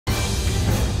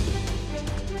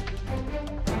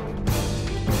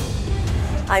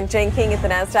I'm Jane King at the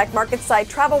NASDAQ market site.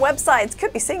 Travel websites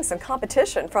could be seeing some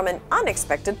competition from an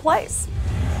unexpected place.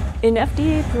 An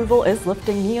FDA approval is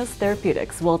lifting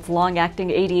Therapeutics. Will its long-acting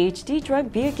ADHD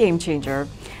drug be a game changer?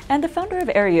 And the founder of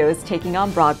Aereo is taking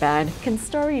on broadband. Can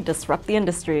Starry disrupt the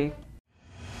industry?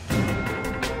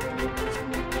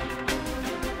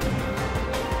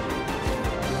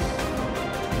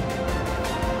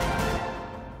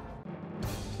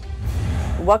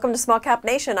 Welcome to Small Cap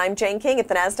Nation. I'm Jane King at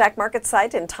the NASDAQ market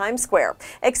site in Times Square.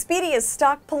 Expedia's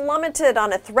stock plummeted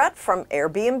on a threat from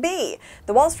Airbnb.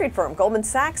 The Wall Street firm Goldman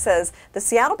Sachs says the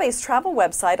Seattle-based travel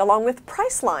website, along with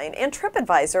Priceline and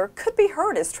TripAdvisor, could be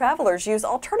hurt as travelers use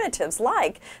alternatives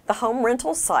like the home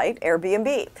rental site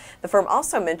Airbnb. The firm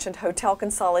also mentioned hotel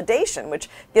consolidation, which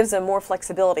gives them more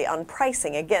flexibility on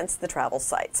pricing against the travel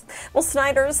sites. Well,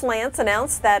 Snyder's-Lance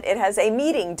announced that it has a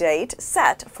meeting date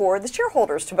set for the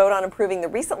shareholders to vote on approving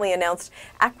the recently announced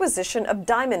acquisition of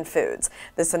Diamond Foods.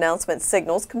 This announcement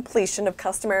signals completion of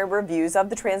customary reviews of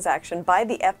the transaction by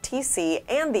the FTC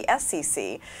and the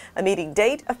SEC. A meeting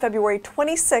date of February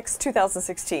 26,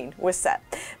 2016 was set.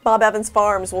 Bob Evans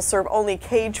Farms will serve only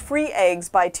cage-free eggs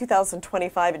by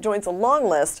 2025. It joins a long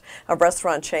list of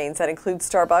restaurant chains that include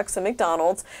Starbucks and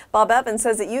McDonald's. Bob Evans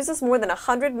says it uses more than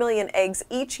 100 million eggs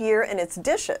each year in its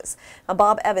dishes. Now,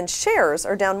 Bob Evans shares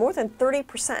are down more than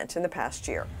 30% in the past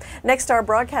year. Next, our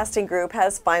Broadcasting Group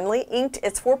has finally inked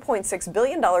its $4.6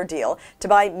 billion deal to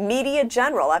buy Media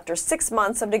General after 6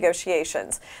 months of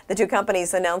negotiations. The two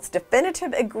companies announced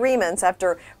definitive agreements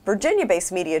after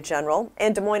Virginia-based Media General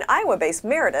and Des Moines, Iowa-based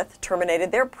Meredith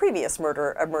terminated their previous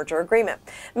merger agreement.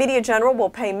 Media General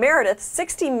will pay Meredith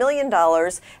 $60 million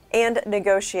and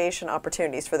negotiation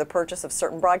opportunities for the purchase of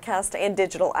certain broadcast and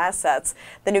digital assets.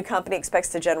 The new company expects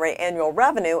to generate annual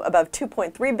revenue above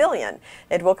 $2.3 billion.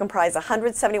 It will comprise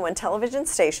 171 television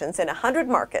stations in 100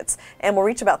 markets and will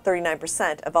reach about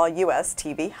 39% of all U.S.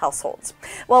 TV households.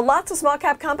 Well, lots of small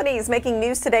cap companies making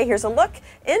news today. Here's a look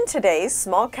in today's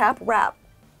small cap wrap.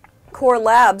 Core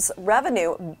Labs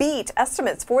revenue beat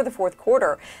estimates for the fourth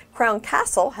quarter. Crown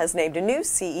Castle has named a new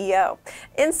CEO.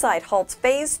 Insight halts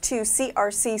phase 2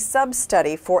 CRC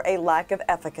sub-study for a lack of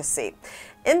efficacy.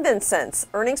 InvenSense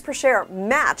earnings per share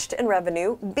matched and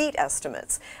revenue beat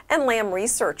estimates. And Lam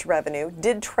Research revenue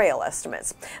did trail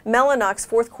estimates. Mellanox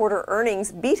fourth quarter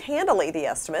earnings beat handily the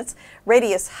estimates.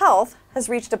 Radius Health has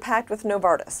reached a pact with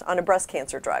Novartis on a breast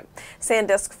cancer drug.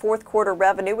 SanDisk fourth quarter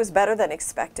revenue was better than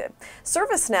expected.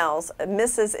 ServiceNow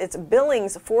misses its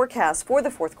billings forecast for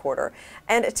the fourth quarter,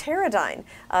 and Teradyne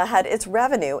had its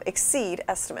revenue exceed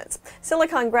estimates.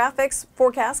 Silicon Graphics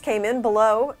forecast came in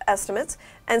below estimates,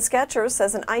 and Skechers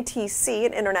says an ITC,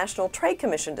 an International Trade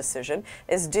Commission decision,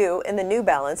 is due in the New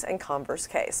Balance and Converse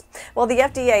case. Well, the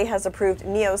FDA has approved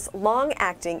Neos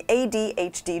long-acting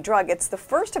ADHD drug. It's the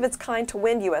first of its kind to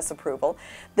win U.S. approval.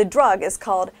 The drug is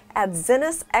called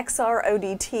Adzenys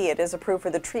XR-ODT. It is approved for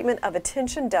the treatment of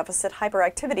attention deficit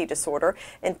hyperactivity disorder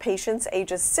in patients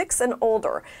ages 6 and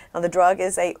older. Now, the drug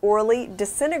is a orally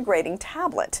disintegrating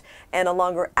tablet and a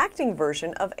longer-acting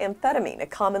version of amphetamine, a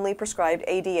commonly prescribed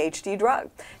ADHD drug.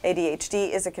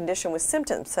 ADHD is a condition with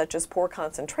symptoms such as poor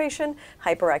concentration,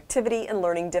 hyperactivity, and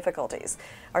learning difficulties.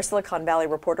 Our Silicon Valley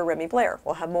reporter Remy Blair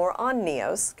will have more on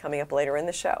Neos coming up later in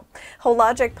the show.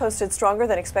 Hologic posted stronger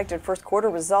than expected first quarter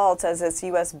results as its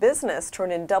U.S. business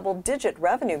turned in double-digit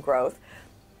revenue growth.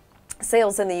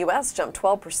 Sales in the U.S. jumped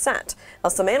 12%. Now,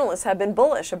 some analysts have been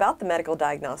bullish about the medical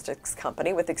diagnostics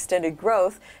company, with extended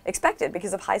growth expected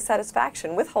because of high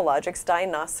satisfaction with Hologic's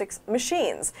diagnostics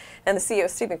machines. And the CEO,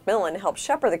 Steve McMillan, helped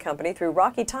shepherd the company through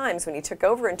rocky times when he took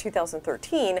over in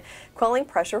 2013, quelling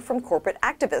pressure from corporate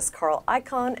activists Carl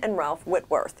Icahn and Ralph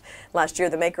Whitworth. Last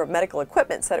year, the maker of medical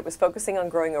equipment said it was focusing on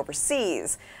growing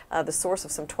overseas, the source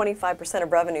of some 25%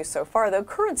 of revenue so far, though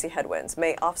currency headwinds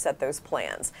may offset those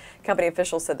plans. Company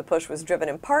officials said the push was driven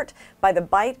in part by the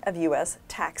bite of U.S.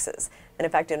 taxes. And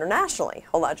in fact, internationally,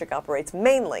 Hologic operates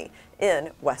mainly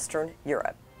in Western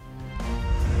Europe.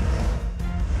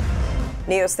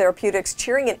 Neos Therapeutics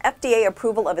cheering an FDA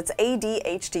approval of its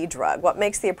ADHD drug. What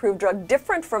makes the approved drug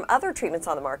different from other treatments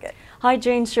on the market? Hi,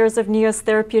 Jane. Shares of Neos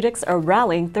Therapeutics are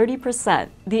rallying 30%.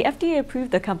 The FDA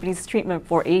approved the company's treatment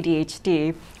for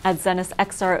ADHD. Adzenys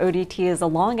XR-ODT is a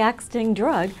long-acting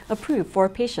drug approved for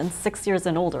patients 6 years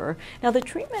and older. Now, the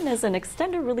treatment is an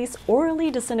extended-release orally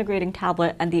disintegrating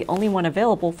tablet and the only one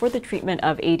available for the treatment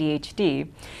of ADHD.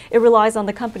 It relies on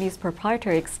the company's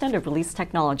proprietary extended-release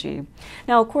technology.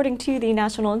 Now, according to the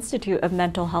National Institute of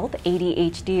Mental Health,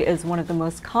 ADHD is one of the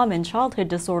most common childhood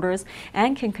disorders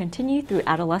and can continue through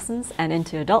adolescence and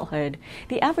into adulthood.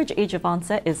 The average age of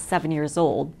onset is 7 years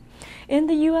old. In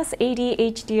the U.S.,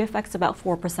 ADHD affects about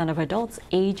 4% of adults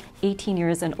age 18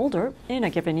 years and older in a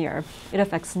given year. It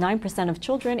affects 9% of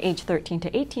children aged 13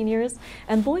 to 18 years,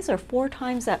 and boys are 4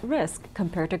 times at risk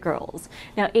compared to girls.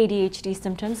 Now, ADHD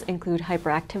symptoms include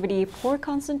hyperactivity, poor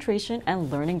concentration,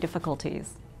 and learning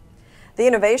difficulties. The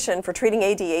innovation for treating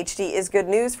ADHD is good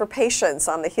news for patients.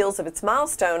 On the heels of its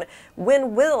milestone,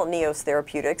 when will Neos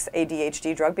Therapeutics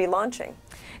ADHD drug be launching?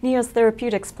 Neos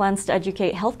Therapeutics plans to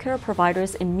educate healthcare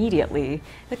providers immediately.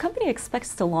 The company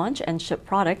expects to launch and ship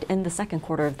product in the second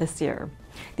quarter of this year.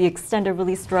 The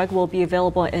extended-release drug will be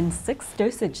available in 6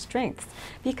 dosage strengths.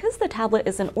 Because the tablet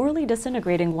is an orally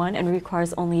disintegrating one and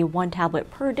requires only 1 tablet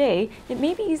per day, it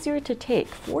may be easier to take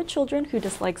for children who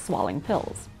dislike swallowing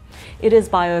pills. It is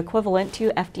bioequivalent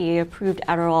to FDA-approved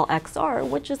Adderall XR,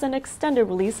 which is an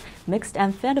extended-release mixed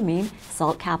amphetamine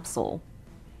salt capsule.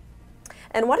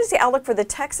 And what is the outlook for the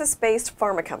Texas-based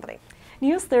pharma company?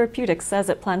 Neos Therapeutics says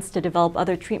it plans to develop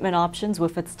other treatment options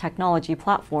with its technology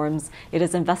platforms. It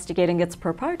is investigating its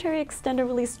proprietary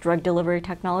extended-release drug delivery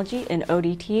technology in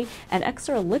ODT and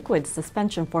extra liquid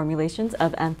suspension formulations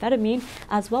of amphetamine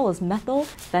as well as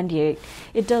methylphenidate.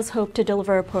 It does hope to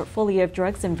deliver a portfolio of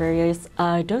drugs in various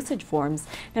dosage forms.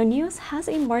 Now, Neos has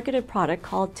a marketed product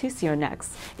called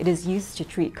Tusionex. It is used to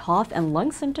treat cough and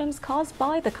lung symptoms caused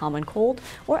by the common cold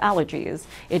or allergies.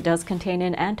 It does contain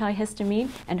an antihistamine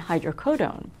and hydrocodone.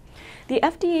 The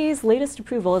FDA's latest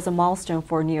approval is a milestone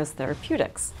for Neos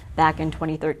Therapeutics. Back in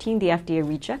 2013, the FDA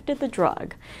rejected the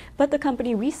drug, but the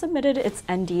company resubmitted its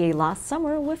NDA last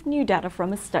summer with new data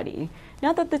from a study.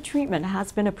 Now that the treatment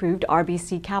has been approved,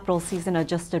 RBC Capital sees an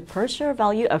adjusted per share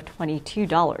value of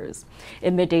 $22.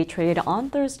 In midday trade on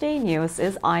Thursday, Neos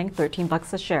is eyeing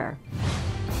 $13 a share.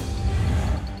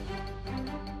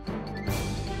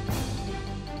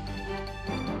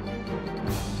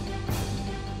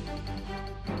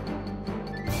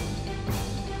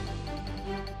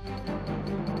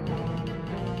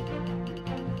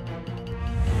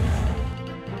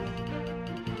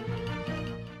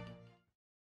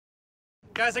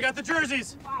 Guys, I got the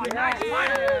jerseys.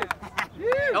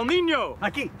 El Nino.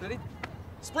 Aquí.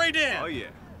 Spray Dan. Oh, yeah.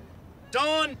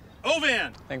 Don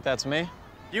Ovan. Think that's me?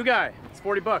 You guy. It's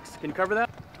 $40. Can you cover that?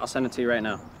 I'll send it to you right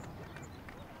now.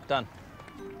 Done.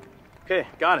 Okay,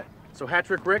 got it. So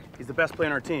hat-trick Rick, he's the best player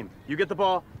on our team. You get the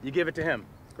ball, you give it to him.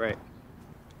 Great.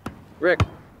 Rick.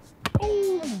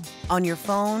 On your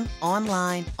phone,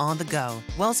 online, on the go,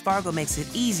 Wells Fargo makes it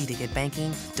easy to get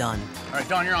banking done. All right,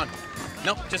 Don, you're on.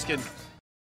 Nope, just kidding.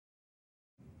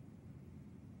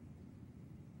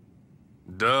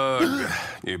 Doug,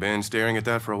 you've been staring at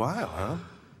that for a while, huh?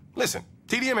 Listen,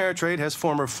 TD Ameritrade has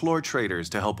former floor traders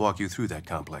to help walk you through that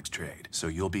complex trade, so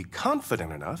you'll be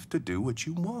confident enough to do what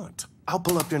you want. I'll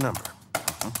pull up their number.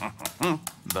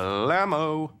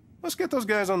 Blammo. Let's get those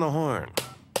guys on the horn.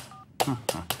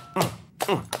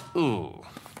 Ooh.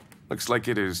 Looks like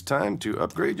it is time to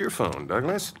upgrade your phone,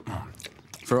 Douglas.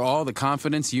 For all the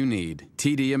confidence you need,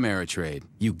 TD Ameritrade.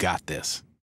 You got this.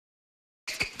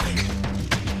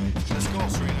 Let's go,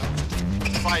 Serena.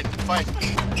 Fight, fight.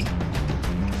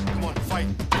 Come on, fight.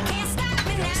 Can't stop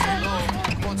me now.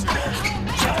 Come on,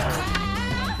 Serena.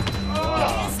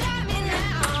 Can't stop me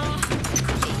now.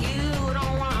 You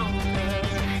don't want me.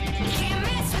 Can't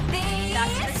mess with this. Back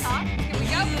to the top. Here we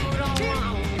go. You don't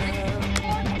want me.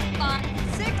 4,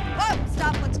 5, 6. Whoa,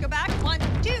 stop. Let's go back. 1,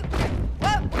 2.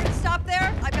 Whoa, we're gonna stop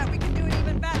there. I bet we can do it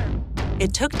even better.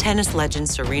 It took tennis legend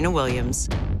Serena Williams,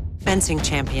 fencing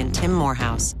champion Tim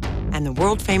Morehouse, and the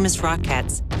world-famous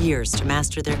Rockettes years to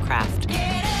master their craft.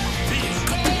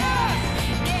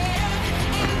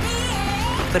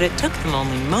 But it took them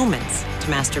only moments to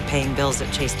master paying bills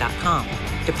at Chase.com,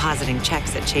 depositing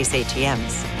checks at Chase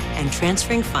ATMs, and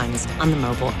transferring funds on the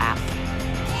mobile app.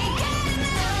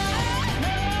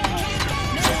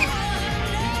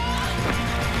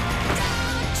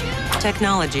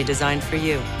 Technology designed for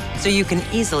you, so you can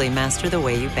easily master the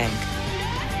way you bank.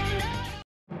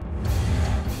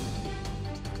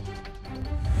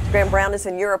 Graham Brown is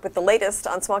in Europe with the latest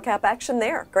on small cap action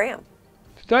there. Graham.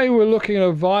 Today we're looking at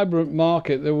a vibrant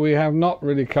market that we have not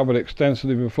really covered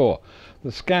extensively before,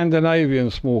 the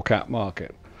Scandinavian small cap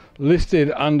market,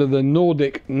 listed under the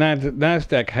Nordic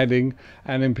Nasdaq heading,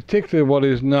 and in particular what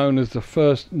is known as the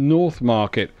First North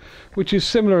market, which is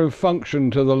similar in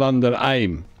function to the London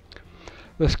AIM.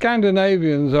 The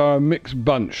Scandinavians are a mixed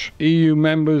bunch, EU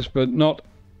members but not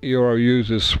Euro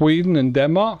users, Sweden and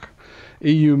Denmark,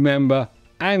 EU member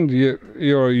and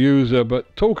Euro user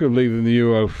but talk of leaving the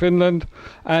Euro, Finland,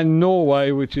 and Norway,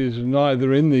 which is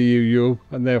neither in the EU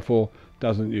and therefore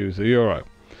doesn't use the Euro.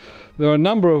 There are a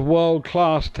number of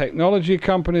world-class technology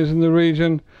companies in the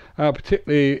region,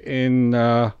 particularly in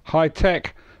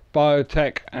high-tech,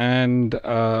 biotech and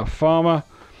pharma.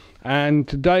 And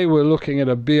today we're looking at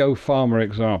a biopharma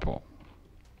example.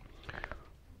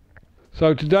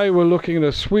 So today we're looking at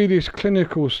a Swedish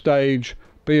clinical stage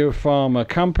biopharma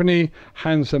company,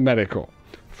 Hansa Medical,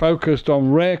 focused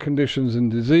on rare conditions and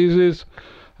diseases.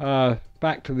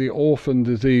 Back to the orphan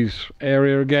disease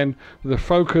area again, with a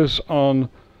focus on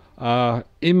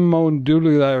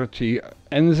immunomodularity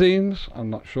enzymes. I'm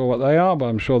not sure what they are, but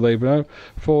I'm sure they know,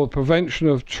 for prevention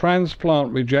of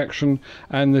transplant rejection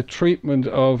and the treatment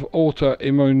of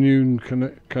autoimmune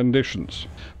conditions.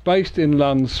 Based in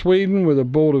Lund, Sweden, with a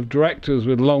board of directors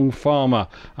with long pharma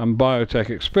and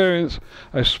biotech experience,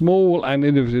 a small and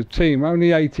innovative team,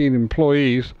 only 18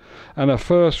 employees, and a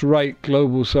first-rate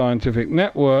global scientific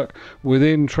network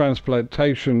within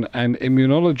transplantation and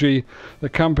immunology, the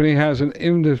company has an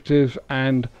innovative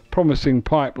and promising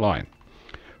pipeline.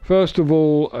 First of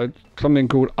all, something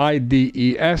called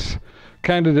IDES,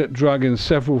 candidate drug in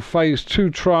several phase 2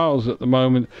 trials at the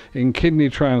moment in kidney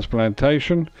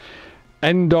transplantation.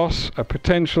 ENDOS, a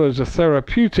potential as a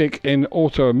therapeutic in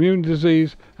autoimmune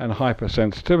disease and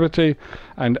hypersensitivity.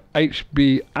 And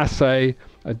HB assay,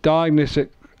 a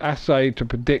diagnostic assay to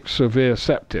predict severe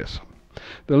sepsis.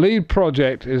 The lead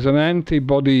project is an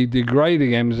antibody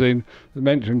degrading enzyme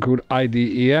mentioned called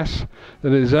IDES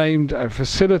that is aimed at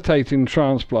facilitating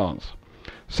transplants.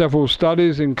 Several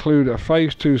studies include a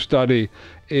phase 2 study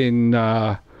in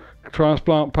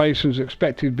transplant patients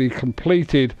expected to be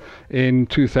completed in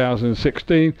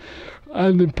 2016,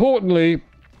 and importantly,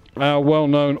 our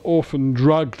well-known orphan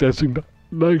drug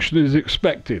designation is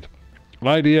expected.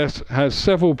 IDS has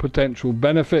several potential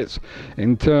benefits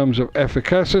in terms of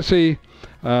efficacy,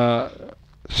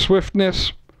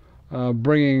 swiftness,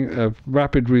 bringing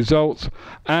rapid results,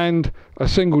 and a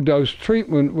single dose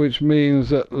treatment, which means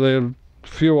that there are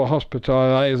fewer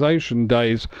hospitalization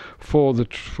days for the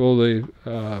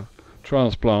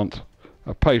transplant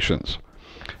patients.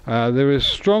 There is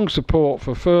strong support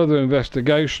for further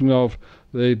investigation of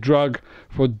the drug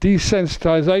for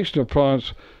desensitization of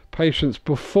patients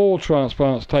before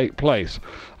transplants take place,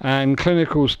 and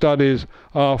clinical studies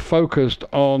are focused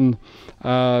on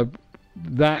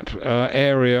that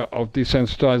area of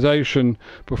desensitization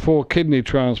before kidney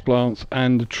transplants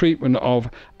and the treatment of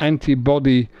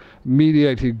antibody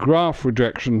mediated graft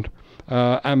rejection,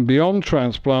 and beyond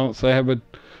transplants they have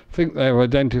think they have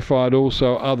identified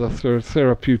also other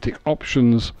therapeutic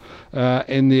options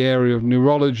in the area of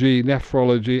neurology,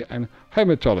 nephrology and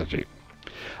hematology.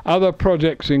 Other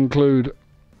projects include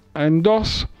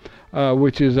ENDOS,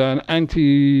 which is an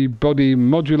antibody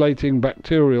modulating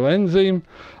bacterial enzyme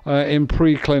in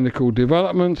preclinical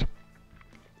development.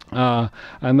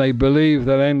 And they believe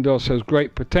that ENDOS has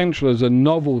great potential as a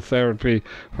novel therapy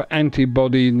for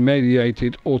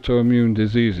antibody-mediated autoimmune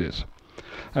diseases.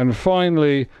 And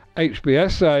finally,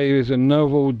 HBSA is a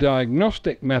novel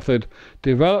diagnostic method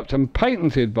developed and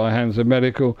patented by Hansa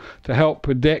Medical to help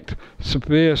predict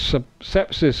severe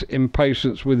sepsis in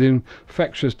patients with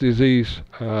infectious disease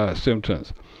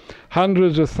symptoms.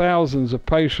 Hundreds of thousands of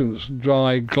patients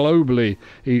die globally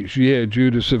each year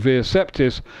due to severe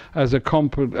sepsis as a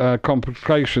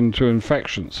complication to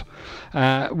infections,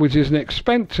 which is an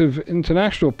expensive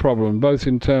international problem, both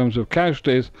in terms of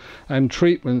casualties and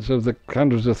treatments of the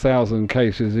hundreds of thousand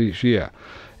cases each year.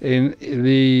 In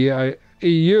the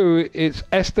EU, it's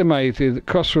estimated that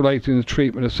costs related to the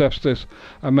treatment of sepsis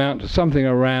amount to something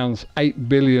around 8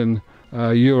 billion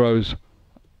euros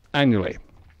annually.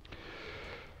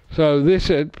 So this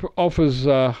offers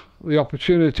the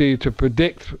opportunity to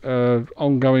predict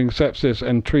ongoing sepsis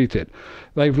and treat it.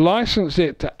 They've licensed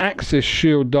it to Axis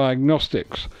Shield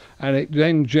Diagnostics, and it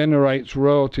then generates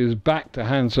royalties back to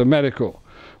Hansa Medical,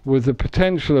 with the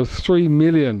potential of 3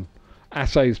 million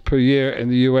assays per year in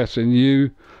the US and EU,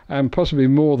 and possibly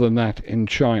more than that in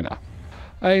China.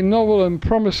 A novel and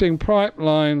promising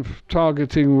pipeline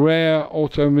targeting rare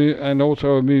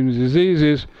autoimmune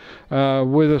diseases,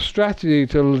 with a strategy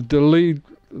to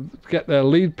get their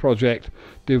lead project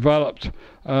developed,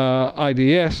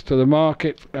 IDS, to the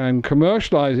market and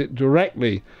commercialize it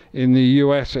directly in the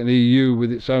US and EU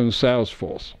with its own sales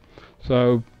force.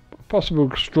 So, possible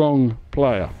strong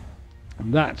player.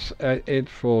 And that's it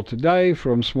for today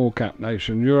from Small Cap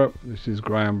Nation Europe. This is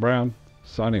Graham Brown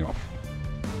signing off.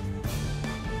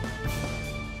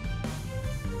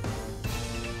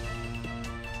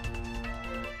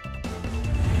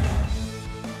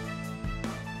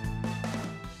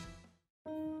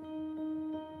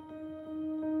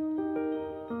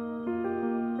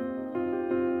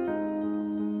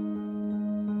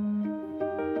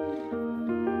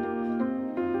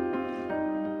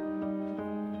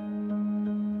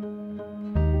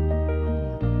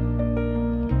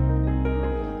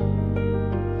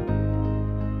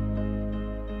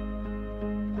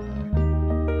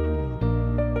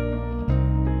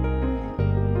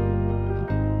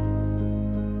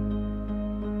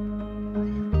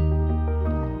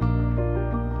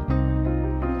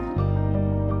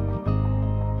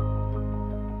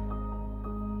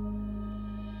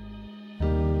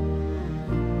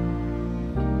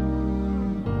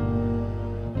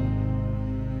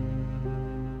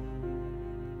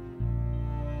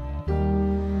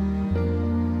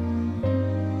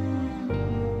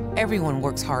 Everyone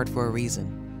works hard for a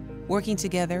reason. Working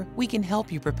together, we can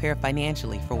help you prepare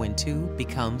financially for when 2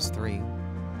 becomes 3.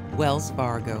 Wells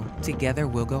Fargo. Together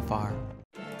we'll go far.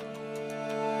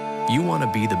 You want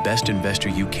to be the best investor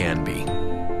you can be.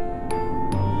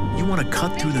 You want to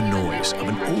cut through the noise of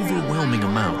an overwhelming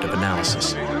amount of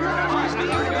analysis.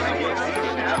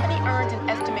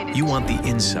 You want the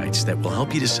insights that will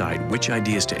help you decide which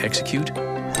ideas to execute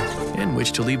and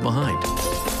which to leave behind.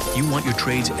 You want your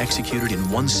trades executed in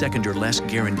 1 second or less,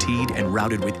 guaranteed and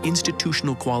routed with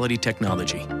institutional quality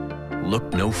technology.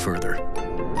 Look no further.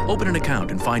 Open an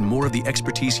account and find more of the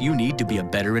expertise you need to be a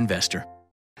better investor.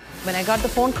 When I got the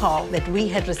phone call that we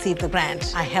had received the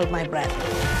grant, I held my breath.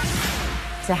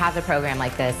 To have a program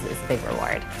like this is a big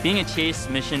reward. Being a Chase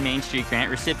Mission Main Street grant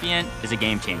recipient is a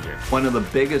game changer. One of the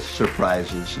biggest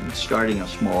surprises in starting a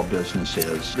small business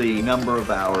is the number of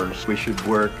hours we should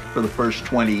work for the first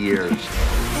 20 years.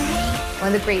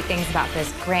 One of the great things about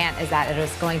this grant is that it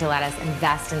is going to let us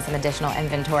invest in some additional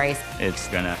inventories. It's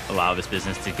going to allow this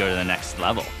business to go to the next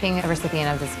level. Being a recipient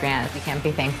of this grant, we can't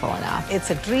be thankful enough. It's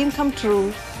a dream come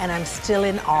true, and I'm still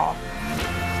in awe.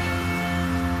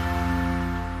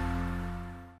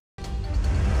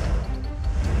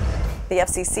 The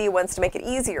FCC wants to make it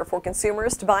easier for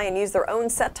consumers to buy and use their own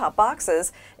set-top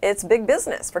boxes. It's big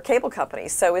business for cable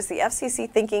companies. So is the FCC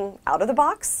thinking out of the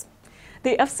box?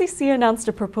 The FCC announced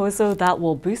a proposal that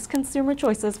will boost consumer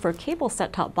choices for cable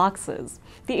set-top boxes.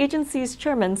 The agency's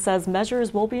chairman says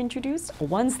measures will be introduced,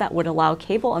 ones that would allow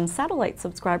cable and satellite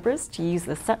subscribers to use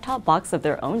the set-top box of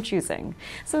their own choosing.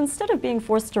 So instead of being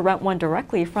forced to rent one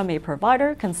directly from a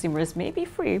provider, consumers may be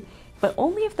free, but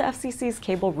only if the FCC's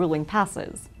cable ruling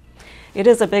passes. It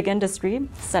is a big industry.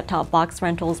 Set-top box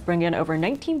rentals bring in over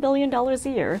 $19 billion a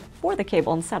year for the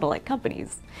cable and satellite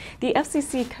companies. The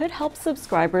FCC could help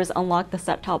subscribers unlock the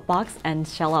set-top box and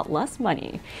shell out less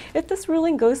money. If this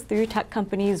ruling goes through, tech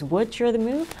companies would share the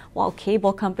move, while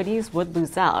cable companies would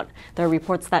lose out. There are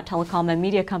reports that telecom and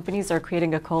media companies are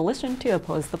creating a coalition to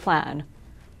oppose the plan.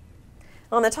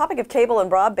 On the topic of cable and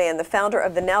broadband, the founder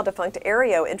of the now-defunct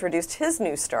Aereo introduced his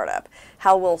new startup.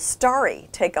 How will Starry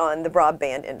take on the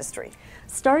broadband industry?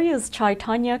 Starry is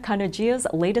Chaitanya Kanajia's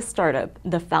latest startup.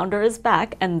 The founder is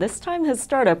back, and this time his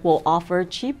startup will offer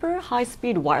cheaper,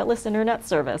 high-speed wireless internet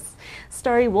service.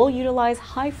 Starry will utilize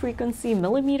high-frequency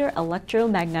millimeter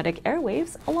electromagnetic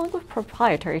airwaves along with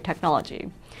proprietary technology.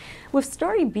 With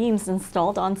Starry beams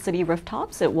installed on city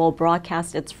rooftops, it will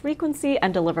broadcast its frequency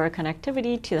and deliver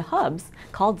connectivity to the hubs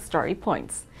called Starry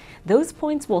points. Those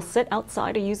points will sit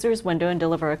outside a user's window and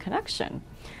deliver a connection.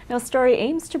 Now, Starry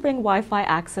aims to bring Wi-Fi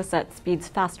access at speeds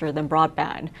faster than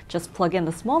broadband. Just plug in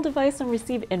the small device and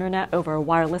receive internet over a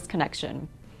wireless connection.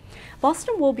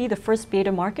 Boston will be the first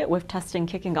beta market, with testing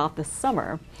kicking off this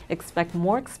summer. Expect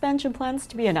more expansion plans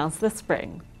to be announced this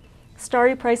spring.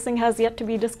 Starry pricing has yet to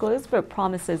be disclosed, but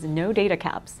promises no data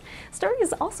caps. Starry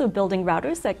is also building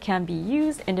routers that can be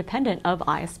used independent of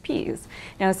ISPs.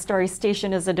 Now, Starry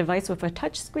Station is a device with a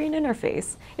touchscreen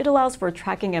interface. It allows for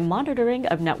tracking and monitoring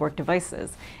of network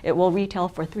devices. It will retail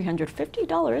for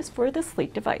 $350 for the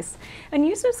sleek device, and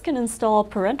users can install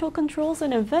parental controls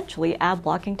and eventually ad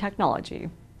blocking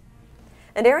technology.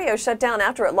 And Aereo shut down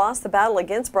after it lost the battle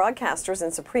against broadcasters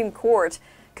in Supreme Court.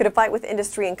 Could a fight with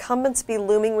industry incumbents be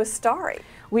looming with Starry?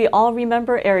 We all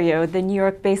remember Aereo. The New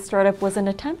York-based startup was an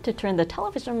attempt to turn the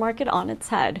television market on its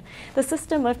head. The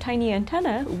system of tiny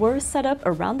antennae were set up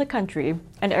around the country,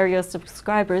 and Aereo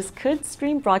subscribers could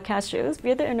stream broadcast shows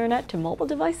via the internet to mobile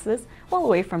devices while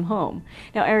away from home.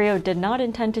 Now, Aereo did not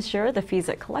intend to share the fees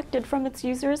it collected from its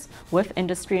users with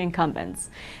industry incumbents.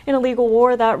 In a legal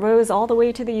war that rose all the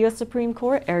way to the U.S. Supreme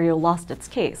Court, Aereo lost its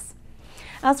case.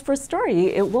 As for Starry,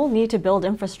 it will need to build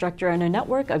infrastructure and a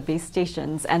network of base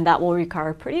stations, and that will require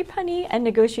a pretty penny and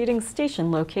negotiating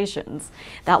station locations.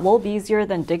 That will be easier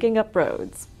than digging up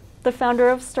roads. The founder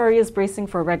of Starry is bracing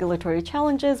for regulatory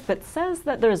challenges, but says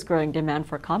that there is growing demand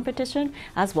for competition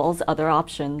as well as other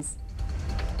options.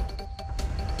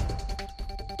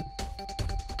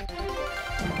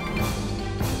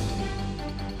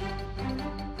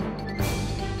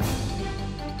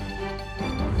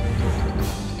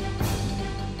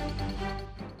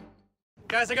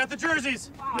 Guys, I got the jerseys.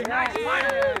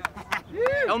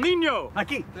 El Nino.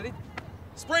 Aquí.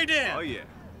 Spray Dan. Oh, yeah.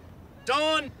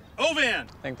 Don Ovan.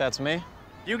 Think that's me?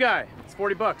 You guy. It's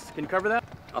 $40. Can you cover that?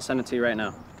 I'll send it to you right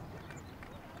now.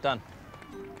 Done.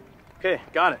 Okay,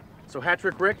 got it. So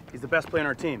Hat-Trick Rick, he's the best player on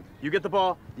our team. You get the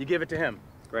ball, you give it to him.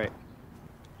 Great.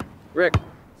 Rick.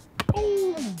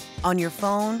 On your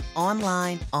phone,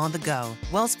 online, on the go,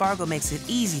 Wells Fargo makes it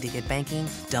easy to get banking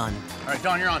done. All right,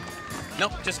 Don, you're on.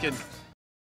 Nope, just kidding.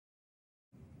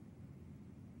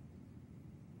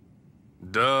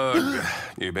 Doug,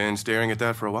 you've been staring at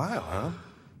that for a while, huh?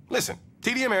 Listen,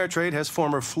 TD Ameritrade has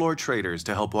former floor traders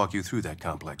to help walk you through that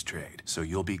complex trade, so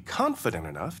you'll be confident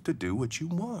enough to do what you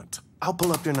want. I'll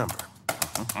pull up your number.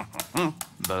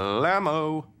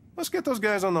 Blammo. Let's get those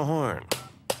guys on the horn.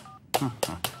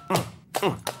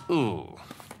 Ooh.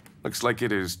 Looks like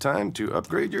it is time to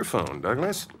upgrade your phone,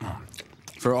 Douglas.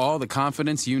 For all the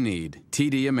confidence you need,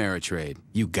 TD Ameritrade.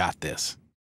 You got this.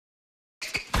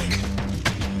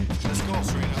 Let's go,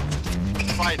 Serena.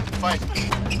 Fight, fight.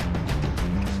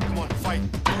 Come on, fight.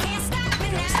 Come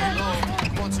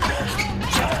on, Serena.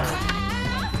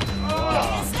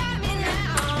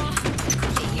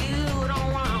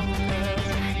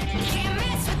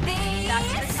 Back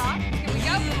to the top. Here we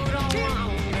go. 2,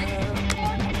 3, 4,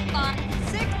 5,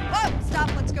 6. Whoa, stop.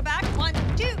 Let's go back. 1,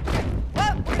 2.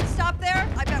 Whoa, we're gonna stop there.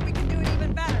 I bet we can do it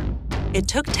even better. It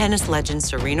took tennis legend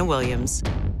Serena Williams,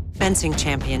 fencing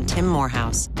champion Tim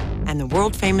Morehouse, and the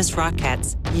world-famous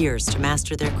Rockettes years to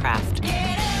master their craft.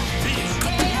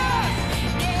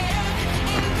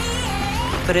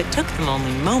 But it took them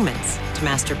only moments to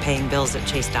master paying bills at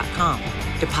Chase.com,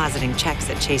 depositing checks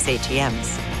at Chase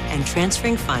ATMs, and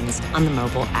transferring funds on the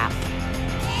mobile app.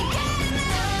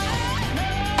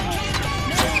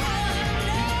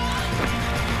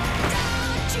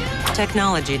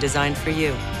 Technology designed for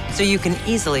you, so you can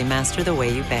easily master the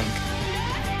way you bank.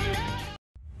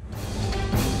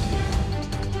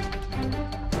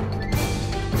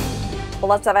 Well,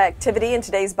 lots of activity in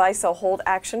today's buy, sell, hold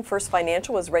action. First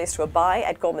Financial was raised to a buy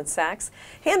at Goldman Sachs.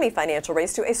 Hanmi Financial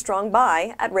raised to a strong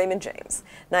buy at Raymond James.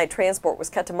 Knight Transport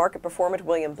was cut to market perform at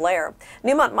William Blair.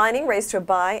 Newmont Mining raised to a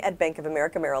buy at Bank of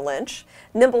America Merrill Lynch.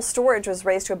 Nimble Storage was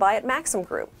raised to a buy at Maxim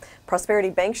Group.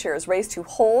 Prosperity Bank shares raised to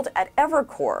hold at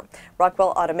Evercore.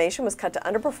 Rockwell Automation was cut to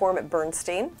underperform at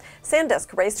Bernstein.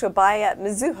 SanDisk raised to a buy at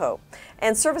Mizuho.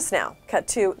 And ServiceNow cut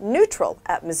to neutral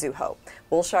at Mizuho.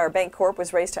 Wilshire Bancorp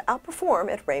was raised to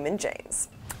outperform at Raymond James.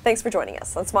 Thanks for joining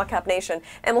us on Small Cap Nation,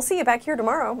 and we'll see you back here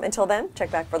tomorrow. Until then,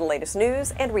 check back for the latest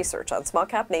news and research on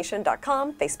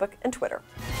smallcapnation.com, Facebook, and Twitter.